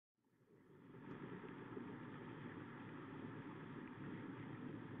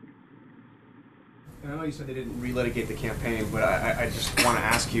And I know you said they didn't relitigate the campaign, but I just want to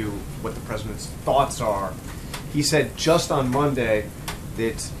ask you what the president's thoughts are. He said just on Monday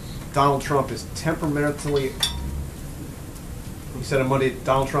that Donald Trump is temperamentally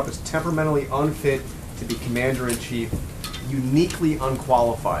unfit to be commander-in-chief, uniquely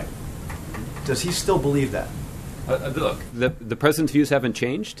unqualified. Does he still believe that? Look, the president's views haven't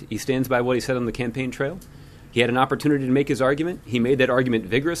changed. He stands by what he said on the campaign trail. He had an opportunity to make his argument. He made that argument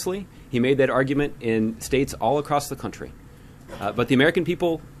vigorously. He made that argument in states all across the country. But the American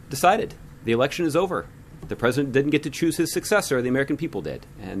people decided. The election is over. The president didn't get to choose his successor. The American people did.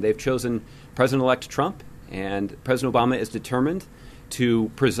 And they've chosen President-elect Trump. And President Obama is determined to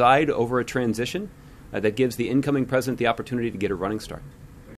preside over a transition that gives the incoming president the opportunity to get a running start.